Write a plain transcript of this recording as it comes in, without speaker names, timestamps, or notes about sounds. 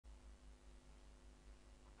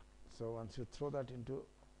So once you throw that into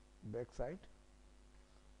back side,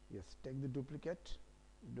 yes, take the duplicate.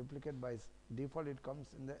 Duplicate by default it comes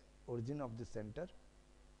in the origin of the center.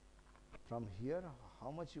 From here, how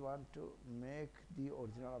much you want to make the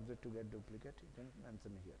original object to get duplicate, you can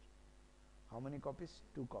mention here. How many copies?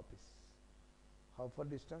 2 copies. How far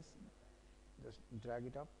distance? Just drag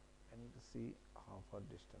it up and see how far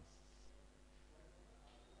distance.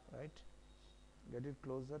 Right? Get it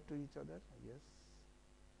closer to each other. Yes.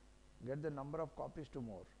 Get the number of copies to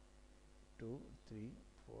more. 2, 3,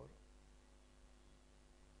 4.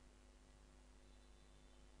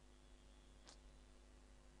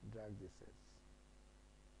 Drag this edge.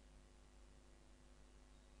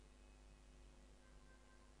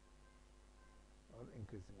 Or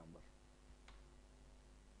increase the number.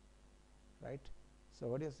 Right? So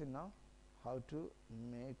what you see now? How to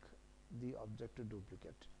make the object to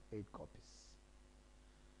duplicate 8 copies.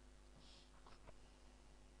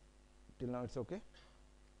 Till now it's okay.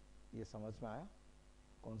 ये समझ में आया?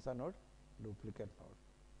 कौन सा node? Duplicate node.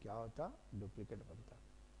 क्या होता? Duplicate बनता.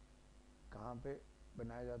 कहाँ पे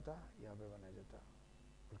बनाया जाता? यहाँ पे बनाया जाता.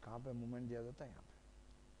 और कहाँ पे मूवमेंट दिया जाता? यहाँ पे.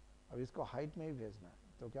 अब इसको हाइट में ही भेजना है,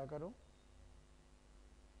 तो क्या करो?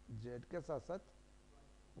 जेड के साथ साथ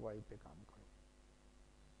वाई पे काम करो.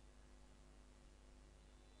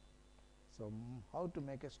 So how to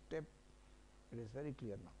make a step? It is very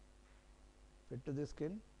clear now. Fit to the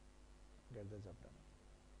skin, get the job done.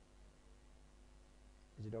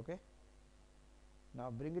 Is it okay? Now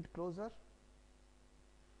bring it closer.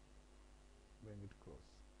 Bring it close.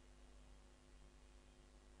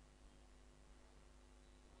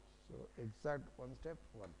 So exact one step,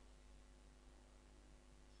 one.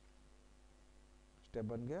 Step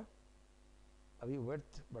बन गया. अभी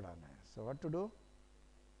width बढ़ाना है. So what to do?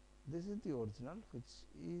 This is the original, which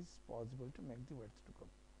is possible to make the width to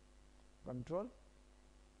come. Control,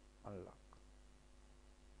 unlock.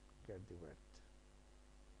 Get the width.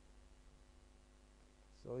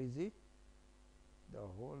 So easy. The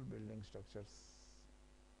whole building structures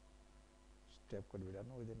step could be done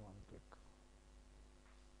within one click.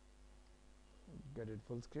 Get it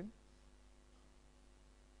full screen.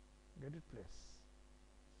 Get it place.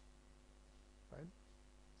 Right?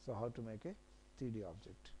 So how to make a 3D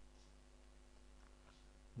object.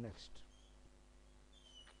 Next,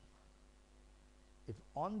 if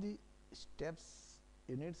on the steps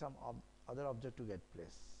you need some other object to get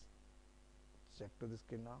place, check to the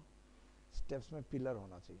screen now. Steps में pillar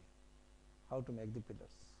होना चाहिए. How to make the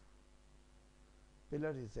pillars?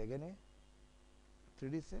 Pillar is again a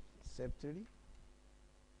 3D shape 3D.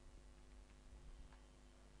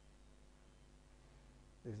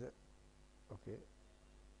 This is a, okay.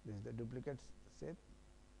 This is the duplicate shape.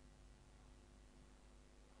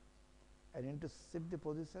 I need to shift the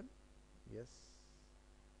position. Yes.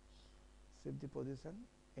 Shift the position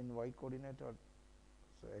in y coordinate, or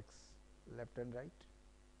so x left and right.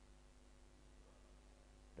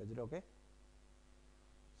 Is it okay?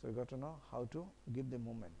 So you got to know how to give the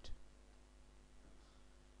movement.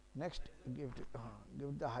 Next, give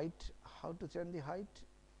the height. How to change the height?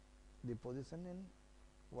 The position in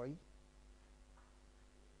y.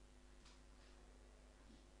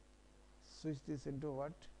 Switch this into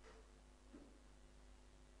what?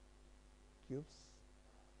 Cubes.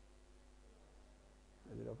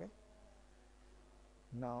 Is it okay?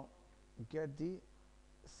 Now get the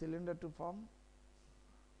cylinder to form.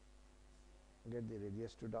 Get the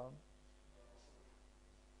radius to down.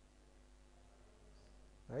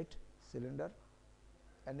 Right? Cylinder.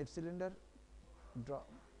 And if cylinder draw,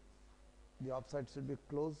 the offside should be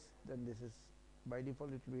closed, then this is by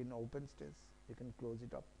default it will be in open stage. You can close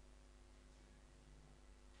it up.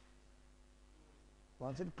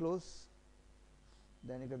 Once it closes,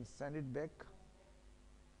 then you can send it back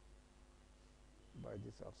by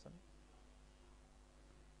this option.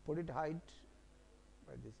 Put it height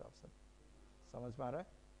by this option. समझ में आ रहा है?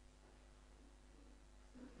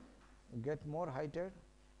 Get more heighted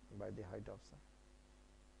by the height option.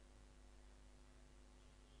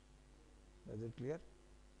 Is it clear?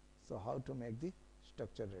 So how to make the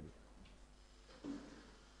structure ready?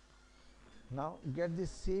 Now get the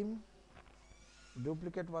same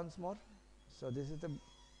duplicate once more. So this is the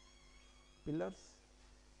pillars.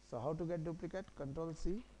 So how to get duplicate? Control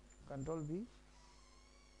C, Control V,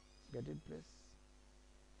 get it place,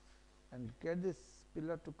 and get this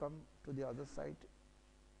pillar to come to the other side,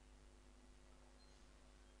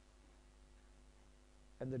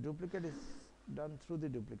 and the duplicate is done through the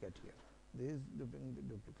duplicate here. This is doing the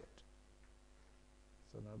duplicate.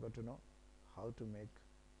 So now got to know how to make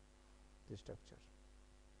the structure.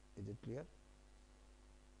 Is it clear?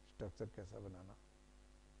 Structure कैसा बनाना?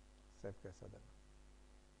 X कैसा देना,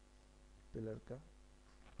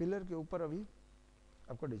 pillar के ऊपर अभी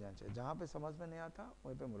आपको design चाहिए, जहाँ पे समझ में नहीं आता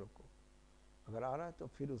वहीं पे रुको, अगर आ रहा है तो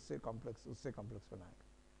फिर उससे कॉम्प्लेक्स बनाएंगे.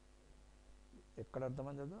 ఎక్కడ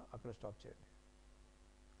అర్థమైందో అక్కడ స్టాప్ చేయండి.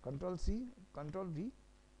 Control C, control we.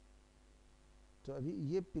 तो अभी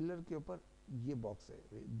ये पिलर के ऊपर ये बॉक्स है,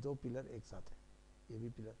 दो पिलर एक साथ है, ये भी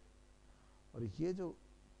पिलर और ये जो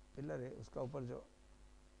पिलर है उसका ऊपर जो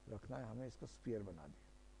रखना है हमें, इसको स्फीयर बना दिया.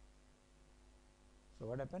 So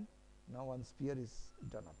what happen now, one sphere is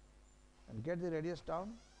done up and get the radius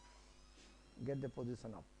down, get the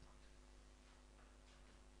position up.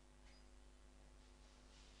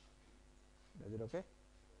 Is it okay?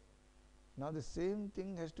 Now the same thing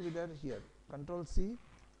has to be there here. Control C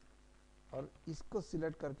और इसको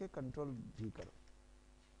select करके control V करो.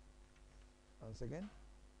 once again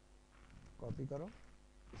copy करो,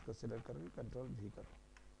 इसको select करके control V करो.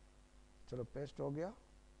 चलो paste हो गया,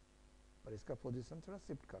 पर इसका पोजीशन थोड़ा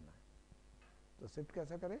शिफ्ट करना है. तो शिफ्ट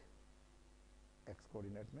कैसा करें, एक्स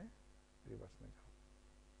कोऑर्डिनेट में रिवर्स में जाओ.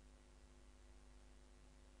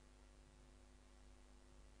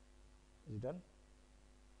 Is done?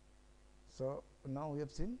 So now we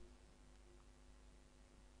have seen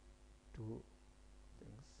two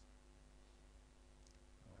things.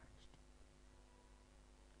 Next,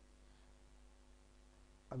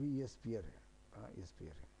 अभी ये स्फीयर है, हाँ ये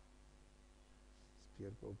स्फीयर है,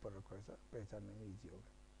 स्फीयर को ऊपर रखो, ऐसा पहचानने में इजी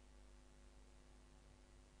होगा.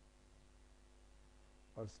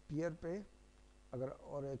 और स्फीयर पे अगर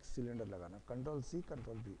और एक सिलेंडर लगाना, कंट्रोल सी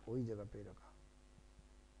कंट्रोल बी, वही जगह पे रखा.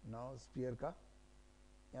 नाउ स्फीयर का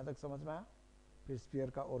यहाँ तक समझ में आया, फिर स्फीयर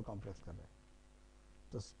का और कॉम्प्लेक्स कर रहे हैं.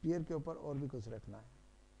 तो स्फीयर के ऊपर और भी कुछ रखना है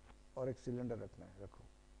और एक सिलेंडर रखना है, रखो.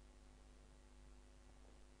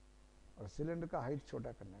 और सिलेंडर का हाइट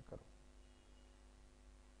छोटा करना है, करो.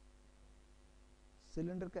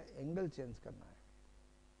 सिलेंडर का एंगल चेंज करना है,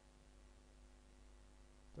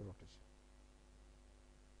 तो रोटेशन.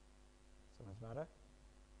 समझ में आ रहा है?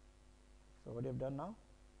 So what you have done now,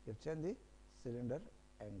 you have change the cylinder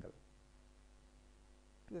angle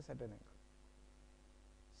two a certain angle.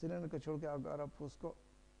 Cylinder को छोड़ के अगर आप उसको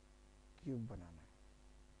क्यूब बनाना है,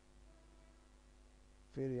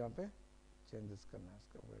 फिर यहाँ पे चेंजेस करना है,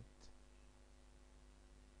 इसका विड्थ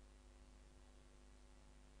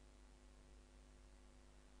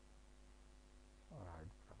और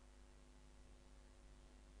हाइट बढ़ाओ.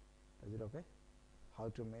 Is it okay? How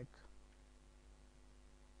to make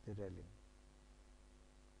the railing.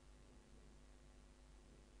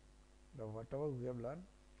 whatever we have learned,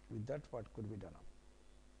 with that what could be done up.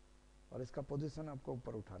 और इसका पोजीशन आपको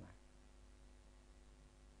ऊपर उठाना है.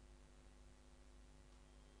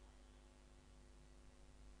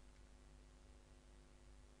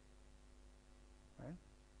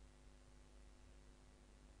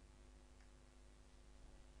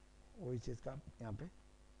 वही चीज का आप यहाँ पे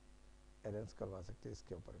अरेंज करवा सकते हैं,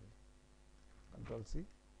 इसके ऊपर भी. कंट्रोल सी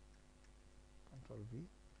कंट्रोल वी,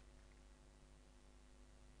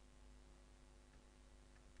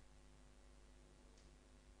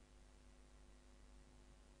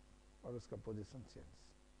 और उसका position change.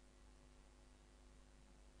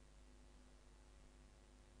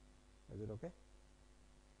 Is it okay?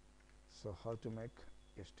 So how to make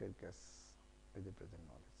a staircase with the present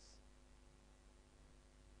knowledge.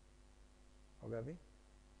 हो गया अभी?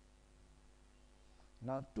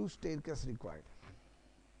 Now two staircase required.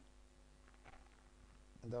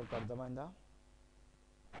 The Kardama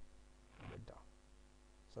beta.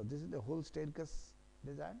 So this is the whole staircase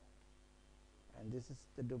design, and this is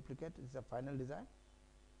the duplicate. It's the final design.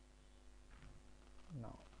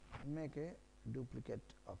 Now make a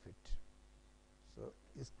duplicate of it. So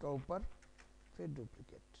इसका ऊपर फिर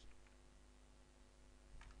duplicate.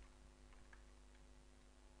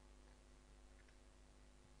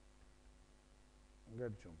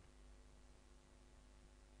 Get zoom.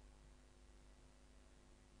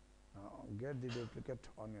 Now get the duplicate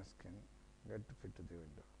on your skin. Get to fit to the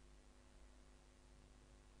window.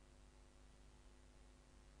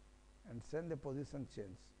 And send the position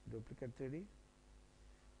change. Duplicate 3D.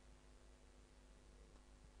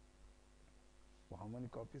 How many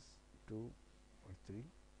copies? 2 or 3.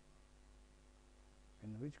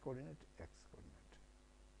 In which coordinate? X coordinate.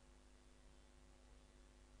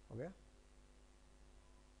 Okay?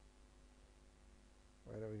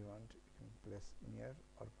 Wherever you want, you can place near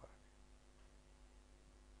or far.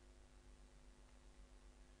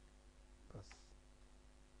 Bas.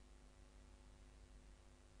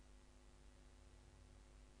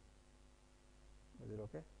 Is it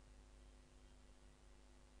okay?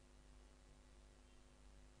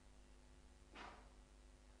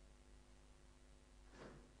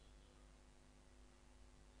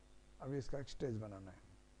 अभी इसका एक stage बनाना है,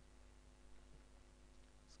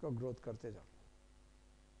 इसको growth करते जाओ,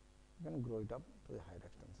 you can grow it up to the higher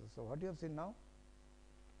extension. So what you have seen now,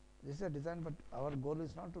 this is a design, but our goal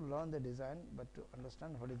is not to learn the design but to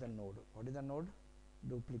understand what is the node. What is the node?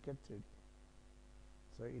 Duplicate 3D.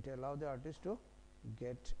 So it allows the artist to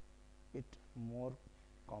get it more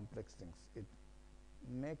complex things. It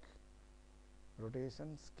make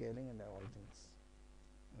rotation, scaling and all things.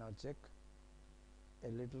 Now check a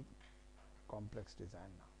little complex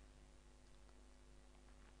design now.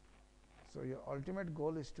 So your ultimate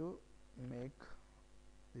goal is to make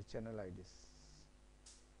the channel IDs.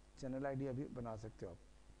 Channel ID अभी बना सकते हो आप,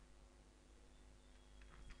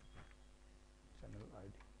 channel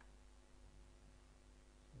ID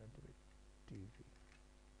let it be TV.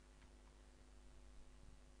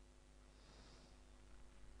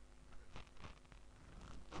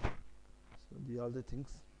 So these are all the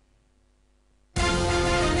things.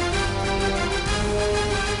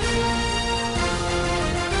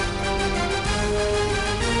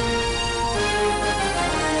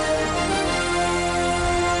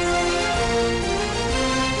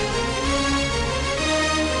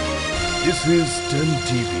 This is 10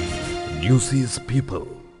 TV. News is people.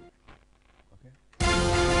 Okay.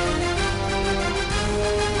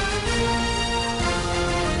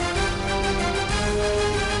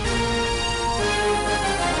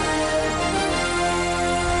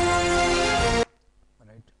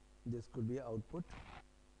 Right. This could be output.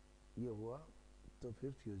 ये हुआ तो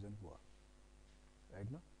फिर fusion हुआ,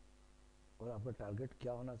 राइट ना। और आपका टारगेट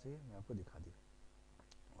क्या होना चाहिए मैं आपको दिखा दिया,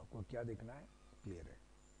 आपको क्या देखना है क्लियर है।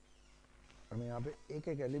 और मैं यहाँ पे एक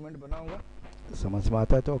एक एलिमेंट बनाऊंगा, समझ में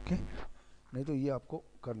आता है तो ओके, नहीं तो ये आपको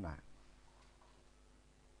करना है,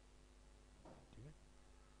 ठीक है।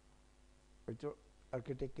 बच्चों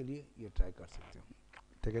आर्किटेक्ट के लिए ये ट्राई कर सकते हो।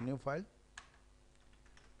 टेक ए न्यू फाइल,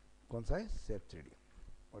 कौन सा है, सेप 3D।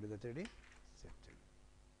 What is the 3D? Shape 3D।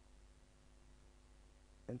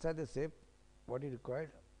 Inside the shape what is required,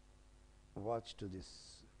 watch to this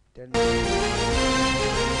 10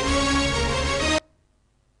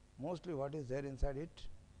 mostly what is there inside it,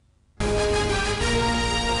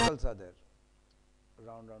 circles are there,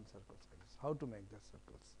 round circles. How to make the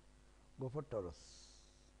circles? Go for torus,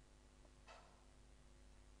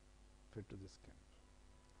 fit to the skin,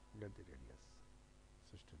 get the radius,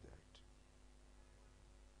 switch to the height,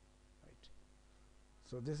 right.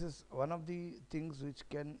 So this is one of the things which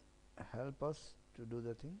can help us to do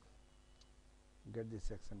the thing, get this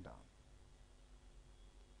section down,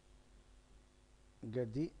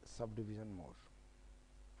 get the subdivision more.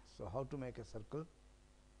 So how to make a circle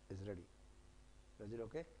is ready. Is it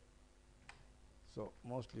okay? So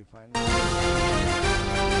mostly fine.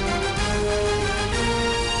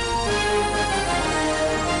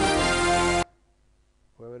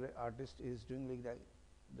 Whoever artist is doing like that,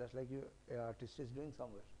 just like you, a artist is doing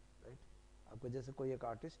somewhere, right? आपको जैसे कोई एक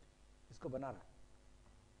artist इसको बना रहा है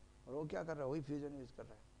और वो क्या कर रहा है, वही फ्यूजन यूज कर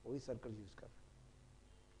रहा है, वही सर्कल यूज कर रहा है।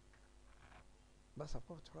 बस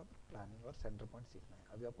आपको थोड़ा प्लानिंग और सेंटर पॉइंट सीखना है।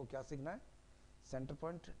 अभी आपको क्या सीखना है, सेंटर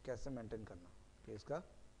पॉइंट कैसे मेंटेन करना, कि इसका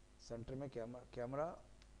सेंटर में कैमरा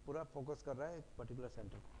पूरा फोकस कर रहा है एक पर्टिकुलर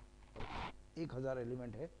सेंटर पर, 1000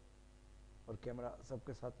 एलिमेंट है और कैमरा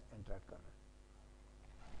सबके साथ इंटरेक्ट कर रहा है,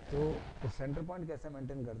 तो सेंटर पॉइंट कैसे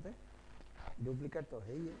मेंटेन करते, डुप्लीकेट तो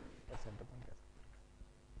है ही है, और सेंटर पॉइंट कैसे,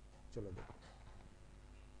 चलो देखो।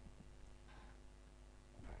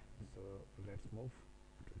 So let's move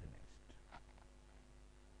to the next.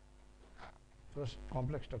 First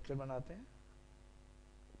complex structure बनाते हैं,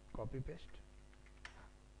 copy paste.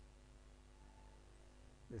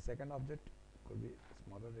 The second object could be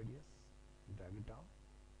smaller radius, drag it down,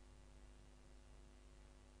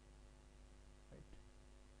 right.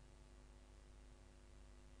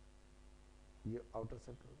 ये outer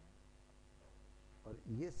circle है और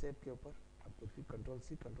ये shape के ऊपर आपको फिर कंट्रोल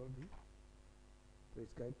सी कंट्रोल भी, तो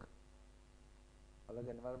इसका एक अलग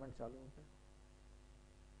एनवायरनमेंट चालू होता है।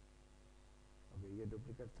 ओके, ये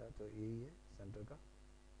डुप्लीकेट था तो यही है सेंटर का,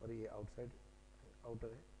 और ये आउटसाइड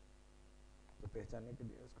आउटर है, तो पहचानने के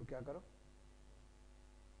लिए उसको क्या करो,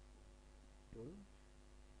 टूल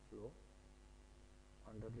फ्लो,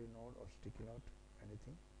 अंडरली नोड और स्टिकी नोड,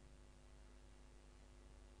 एनीथिंग,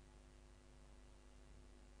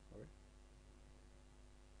 ओके।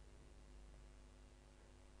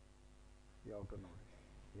 ये आउटर नोड है,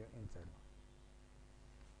 ये इनसाइड नोड,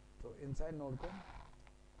 तो इनसाइड नोड को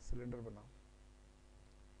सिलेंडर बनाओ,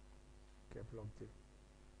 कैप लॉक दे,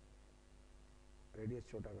 रेडियस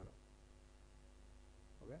छोटा करो,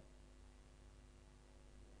 ओके,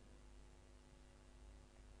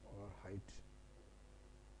 और हाइट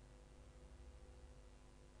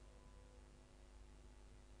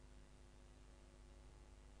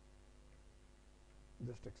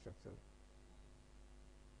जस्ट एक स्ट्रक्चर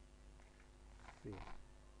सी,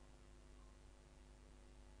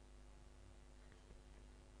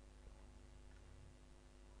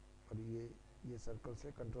 और ये सर्कल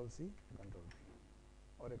से कंट्रोल सी कंट्रोल बी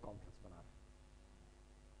और एक कॉम्प्लेक्स बना रहे।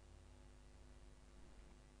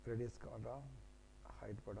 रेडियस का बढ़ा,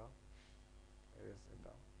 हाइट बढ़ा, रेडियस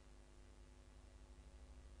घटा,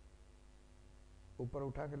 ऊपर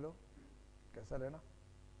उठा के लो, कैसा रहना,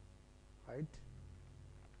 हाइट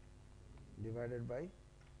डिवाइडेड बाय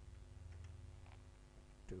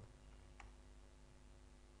 2।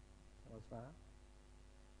 समझ में आया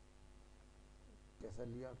कैसा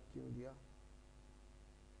लिया, क्यों लिया?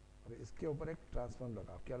 और इसके ऊपर एक ट्रांसफॉर्म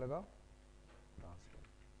लगाओ, क्या लगाओ,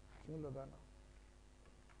 ट्रांसफॉर्म। क्यों लगाना?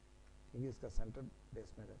 क्योंकि इसका सेंटर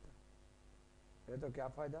बेस में रहता है। तो क्या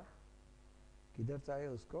फायदा, किधर चाहे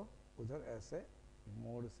उसको उधर ऐसे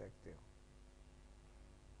मोड़ सकते हो।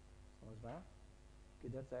 समझ में आया?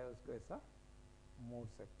 किधर चाहे उसको ऐसा मोड़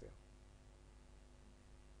सकते हो।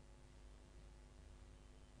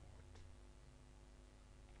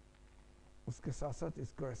 उसके साथ साथ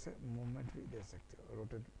इसको ऐसे मूवमेंट भी दे सकते हो,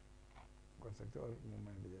 रोटेट कर सकते हो और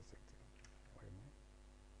मूवमेंट भी दे सकते हो। वाई में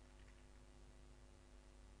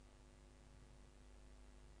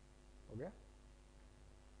हो गया।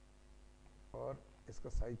 और इसका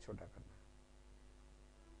साइज छोटा करना है।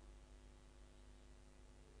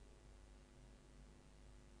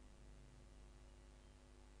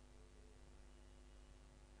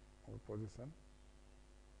 और पोजीशन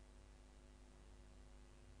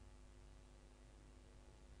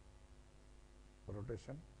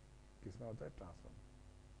रोटेशन किसमें होता है, ट्रांसफॉर्म।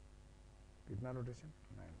 कितना रोटेशन,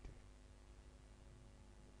 90।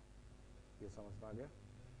 ये समझ में आ गया?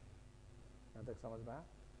 यहाँ तक समझ में आया?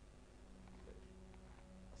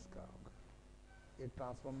 इसका होगा एक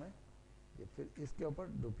ट्रांसफॉर्म में ये, फिर इसके ऊपर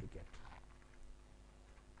डुप्लीकेट।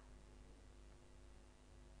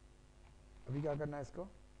 अभी क्या करना है, इसको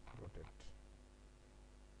रोटेट,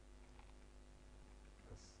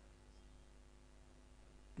 बस।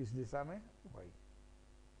 किस दिशा में, वाई।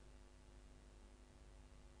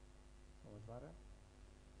 समझ पा रहे हैं?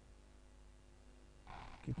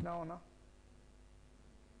 कितना होना,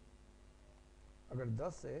 अगर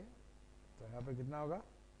 10 है तो यहाँ पे कितना होगा,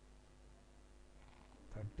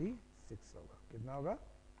 36 होगा। कितना होगा,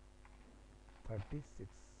 36।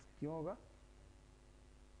 क्यों होगा,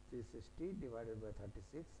 360 divided by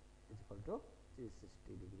 36 is equal to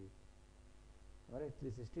 360 degree. हमारे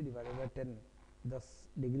 360 डिवाइडेड बाय 10, 10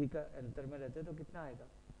 डिग्री का अंतर में रहते तो कितना आएगा,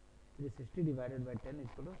 360 divided by 10 is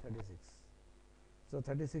equal to 36। So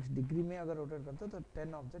 36 degree में अगर रोटेट करते हो तो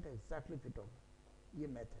 10 ऑब्जेक्ट एग्जैक्टली फिट होगा। ये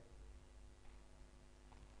मैथ है।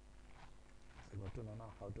 So you got to know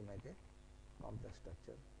now how to make a complex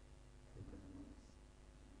structure represent this.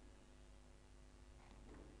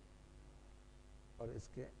 और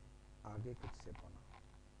इसके आगे कुछ शेप होना,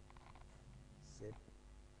 शेप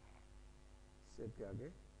के आगे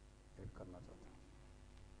ऐड करना चाहता हूँ,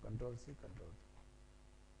 कंट्रोल सी कंट्रोल,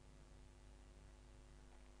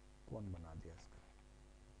 कौन बना दिया इसका,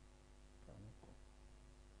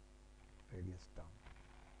 रेडियस डाउन,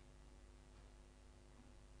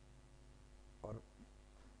 और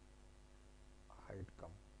हाइट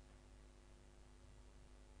कम।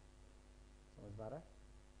 समझ पा रहा है?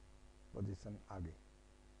 पोजीशन आगे,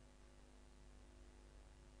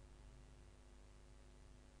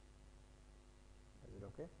 is it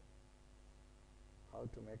okay? How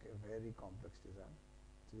to make a very complex design,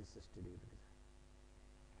 360 degree design।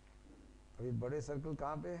 अभी बड़े सर्कल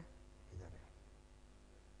कहाँ पे, इधर है।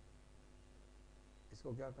 इसको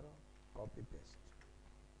क्या करो, कॉपी पेस्ट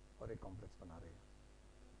और एक कॉम्प्लेक्स बना रहे हैं।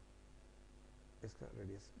 इसका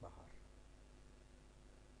रेडियस बाहर।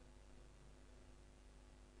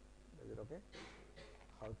 Is it okay?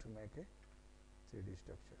 How to make a 3D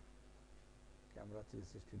structure? Camera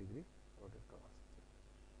 360 degree rotate करवा सकते हो।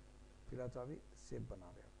 फिलहाल तो अभी शेप बना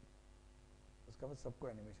रहे हो, उसके बाद सबको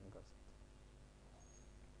एनिमेशन कर सकते हो।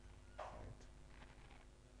 राइट,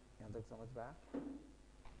 यहाँ तक समझ में आया?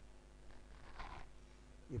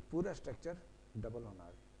 ये पूरा स्ट्रक्चर डबल होना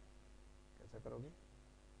है। कैसा करोगे,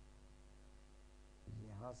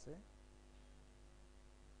 यहाँ से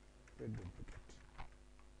फिर डुप्लीकेट,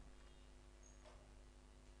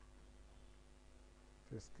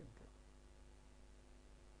 फिर स्किन के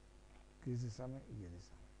किस दिशा में, ये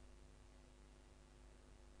दिशा में।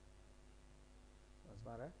 समझ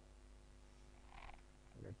पा रहा है?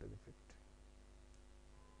 Late to the fifth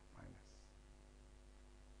minus,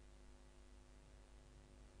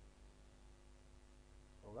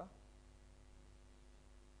 होगा।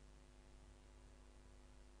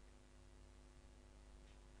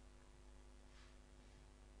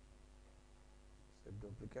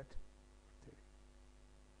 duplicate 3D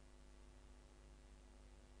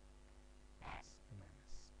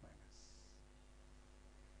minus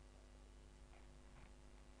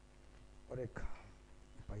और एक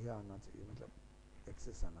पहिया आना चाहिए, मतलब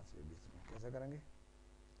एक्सेस आना चाहिए बीच में. कैसे करेंगे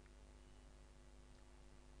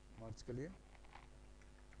मर्ज के लिए?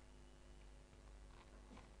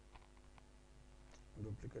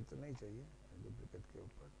 डुप्लीकेट तो नहीं चाहिए, डुप्लीकेट के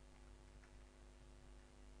ऊपर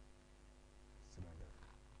सिलेंडर.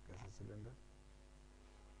 कैसे cylinder?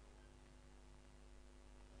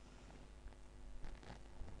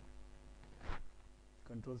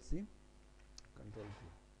 Control C, control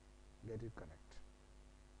V, get it connect.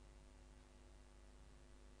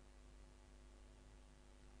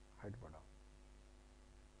 Height बढ़ाओ.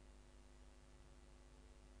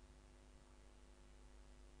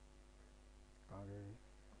 कहाँ गई?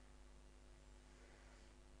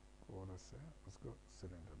 कोरस है, उसको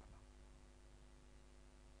सिलेंडर बनाओ.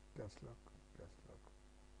 Caps lock, caps lock.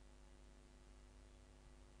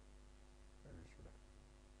 Where should I?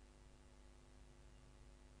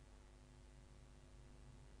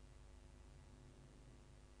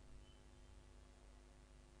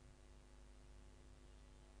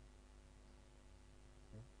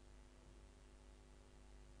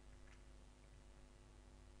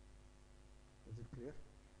 Is it clear?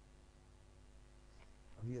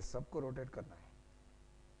 अब ये सबको रोटेट करना है.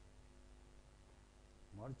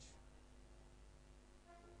 मर्ज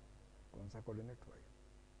कौन सा कोऑर्डिनेट हुआ?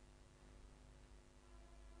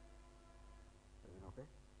 ओके.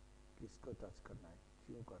 किसको टच करना है,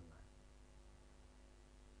 क्यों करना है?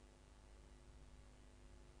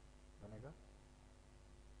 बनेगा.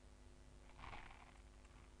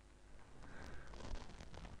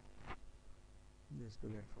 This to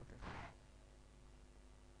get rotated.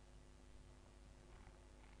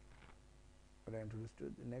 But I introduced to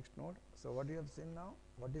the next node. So what you have seen now,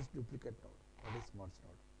 what is duplicate node, what is merge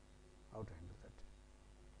node, how to handle that.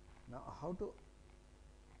 Now how to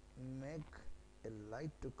make a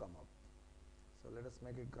light to come up. So let us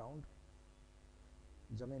make a ground.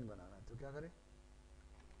 जमीन बनाना है तो क्या करें?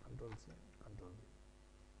 Control से control V.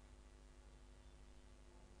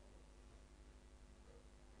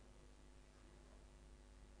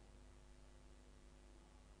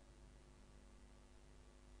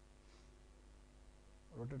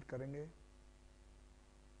 Rotate करेंगे,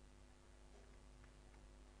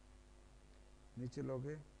 नीचे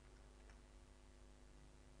लोगे,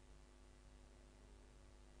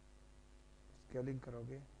 scaling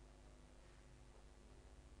करोगे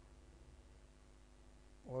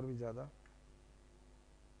और भी ज़्यादा,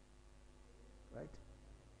 राइट.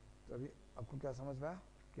 तो अभी आपको क्या समझ में आया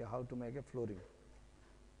कि how to make a flooring,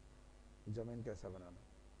 जमीन कैसा बनाना,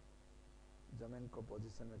 जमीन को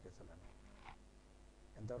पोजीशन में कैसे लाना.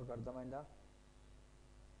 ఎంతవరకు అర్థమైందా?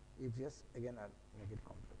 If yes, again I'll make it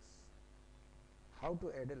complex. How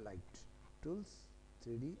to add a light? Tools,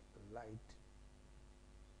 3D light,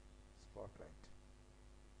 spotlight.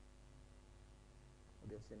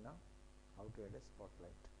 What you have seen now? How to add a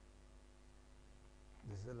spotlight.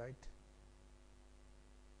 This is a light.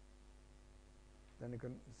 Then you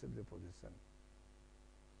can set the position,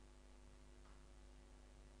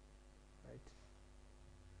 right?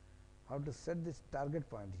 How to set this target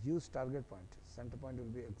point, use target point. Center point will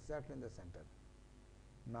be exactly in the center.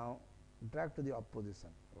 Now drag to the up position.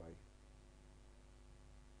 Why?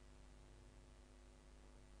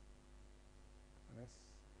 Yes.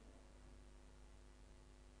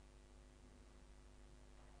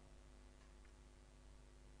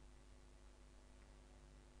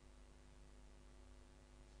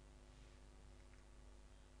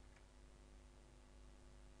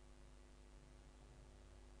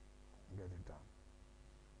 Get it done.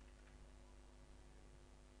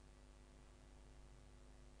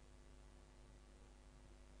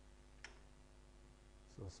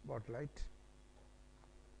 So spotlight,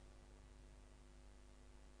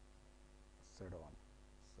 shadow on.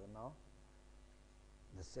 So now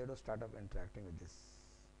the shadow start up interacting with this.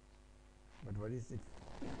 But what is it?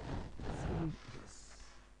 Fill this.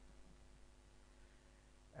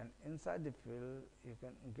 And inside the fill you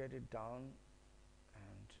can get it down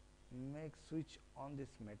and make switch on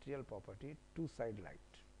this material property, two side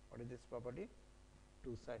light. What is this property?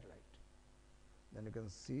 Two side light. Then you can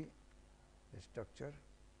see the structure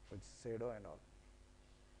with shadow and all.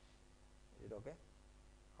 Is it okay?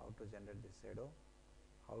 How to generate the shadow,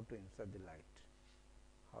 how to insert the light,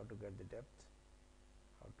 how to get the depth,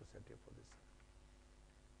 how to set your position,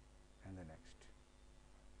 and the next.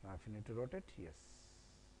 Now if you need to rotate, yes.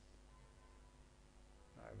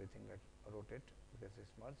 Now everything get rotate because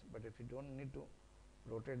it's merged. But if you don't need to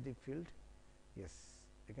rotate the field, Yes,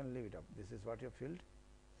 you can leave it up. This is what your field,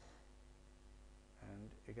 and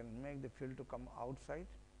you can make the field to come outside,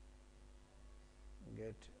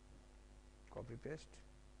 get copy paste,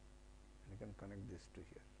 and you can connect this to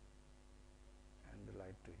here and the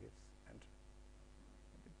light to here, and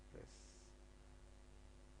press,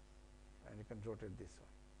 and you can rotate this one.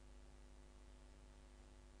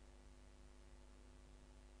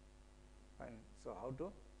 Fine. So how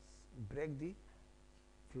to break the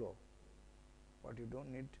flow? What you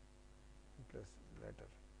don't need, press later,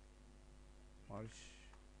 merge,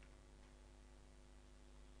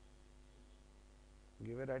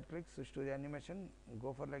 give a right click, switch to the animation,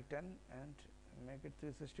 go for like 10 and make it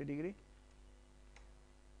 360 degree,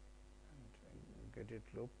 and get it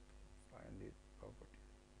loop, find the property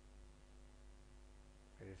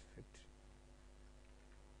where it fit,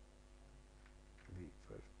 V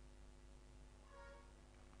for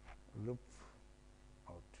loop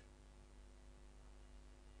out.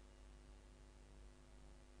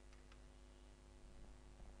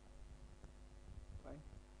 Fine.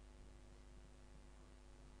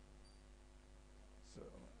 So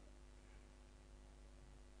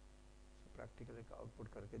practically का output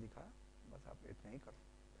करके दिखा, बस आप इतना ही करो.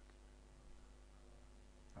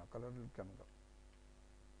 हाँ, colour कम करो,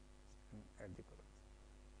 add the color.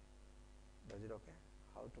 Does it okay?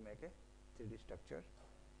 How to make a 3D structure?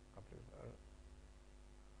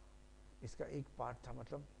 इसका एक पार्ट था,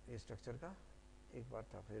 मतलब ये स्ट्रक्चर का एक पार्ट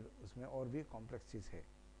था, फिर उसमें और भी कॉम्प्लेक्स चीज़ है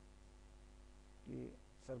कि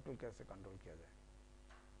सर्कल कैसे कंट्रोल किया जाए.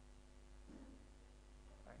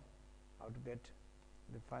 How to get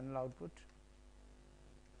the final output?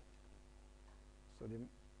 So the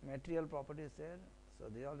material property is there. So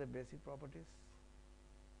these are the basic properties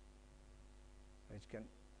which can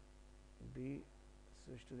be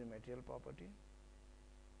switched to the material property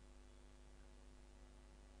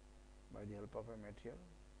by the help of a material,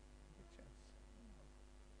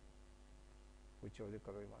 whichever the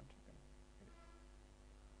color you want. You can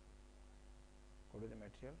go to the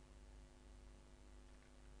material,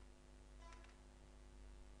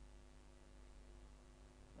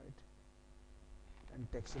 right,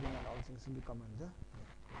 and texturing and all things will come under this.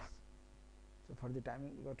 So for the time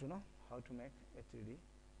you got to know how to make a 3D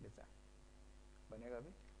design. बनेगा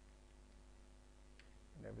अभी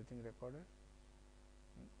and everything recorded.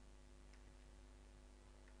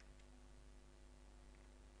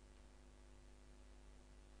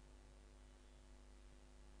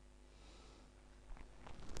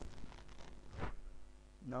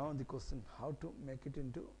 Now the question, how to make it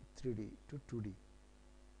into 3D to 2D.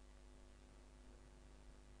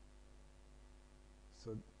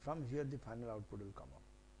 So from here the final output will come up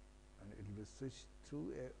and it will be switched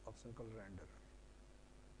through a option called render.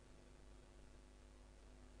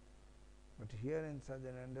 But here inside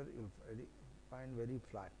the render you will find very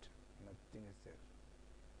flat, nothing is there.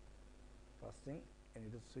 First thing, you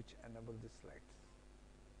need to switch, enable the slides.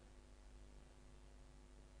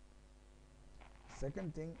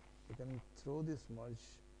 Second thing, you can throw this merge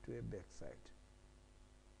to a backside.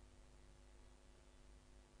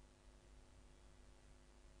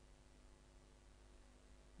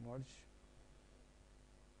 Merge,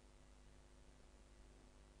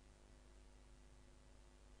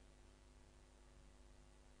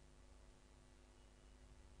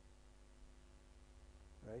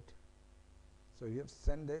 right? So you have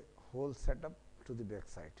sent the whole setup to the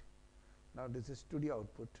backside. Now this is 2D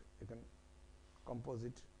output. You can compose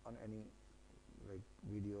it on any like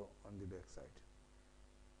video on the backside.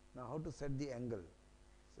 Now how to set the angle?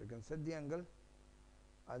 So you can set the angle,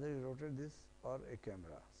 either you rotate this or a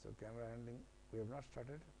camera. So camera handling we have not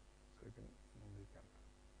started, so you can move the camera.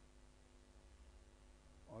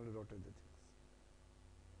 Only rotate the things.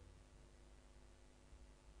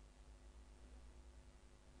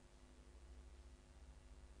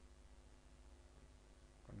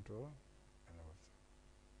 Control and over.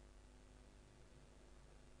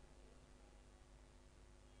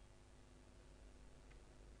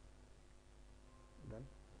 Done.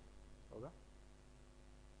 Okay.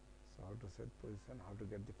 So how to set position, how to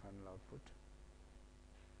get the final output.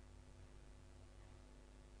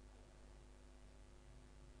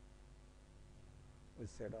 We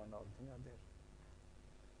set on all things are there.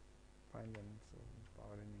 Fine then, so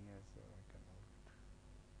power in here, so I can hold it.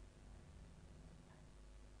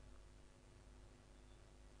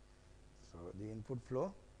 So the input flow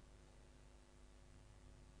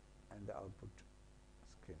and the output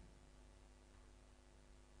screen.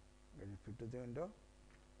 When you fit to the window,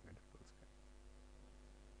 get a full screen.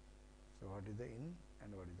 So what is the in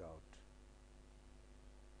and what is the out?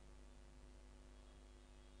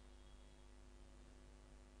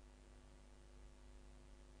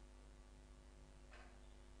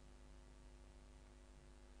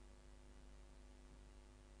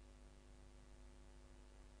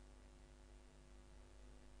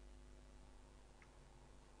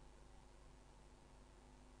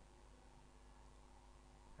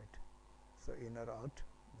 Inner out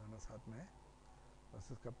दोनों साथ में है,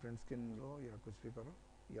 बस उसका print screen लो या कुछ भी करो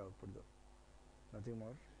या आउटपुट दो, nothing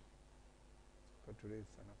more. For today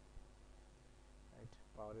it's enough. Right,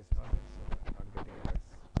 power is not there, so not getting errors.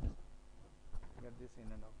 Get this in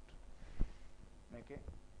and out. Make a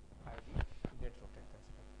ID, get rotate the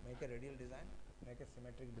aspect. Make a radial design, make a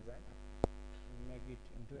symmetric design, make it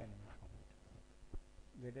into animate format.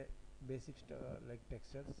 Get a basic like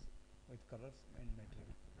textures with colors and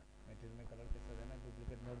material. Material में colour कैसा देना,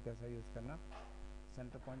 duplicate mode कैसा use करना,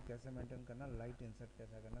 centre point कैसे maintain करना, light insert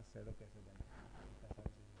कैसा करना, shadow कैसे देना, सारी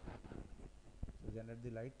चीज़ें. So generate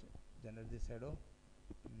the light, generate the shadow,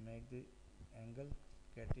 make the angle,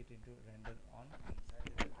 get it into render on inside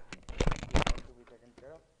the render. This all to be taken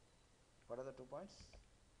care of. What are the 2 points?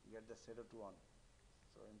 Get the shadow to on.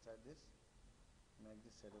 So inside this, make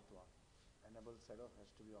the shadow to on. Enable shadow has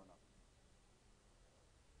to be on.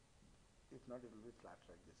 If not, it will be flat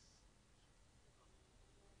like this.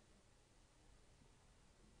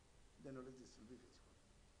 Then notice this will be visible.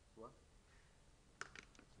 What?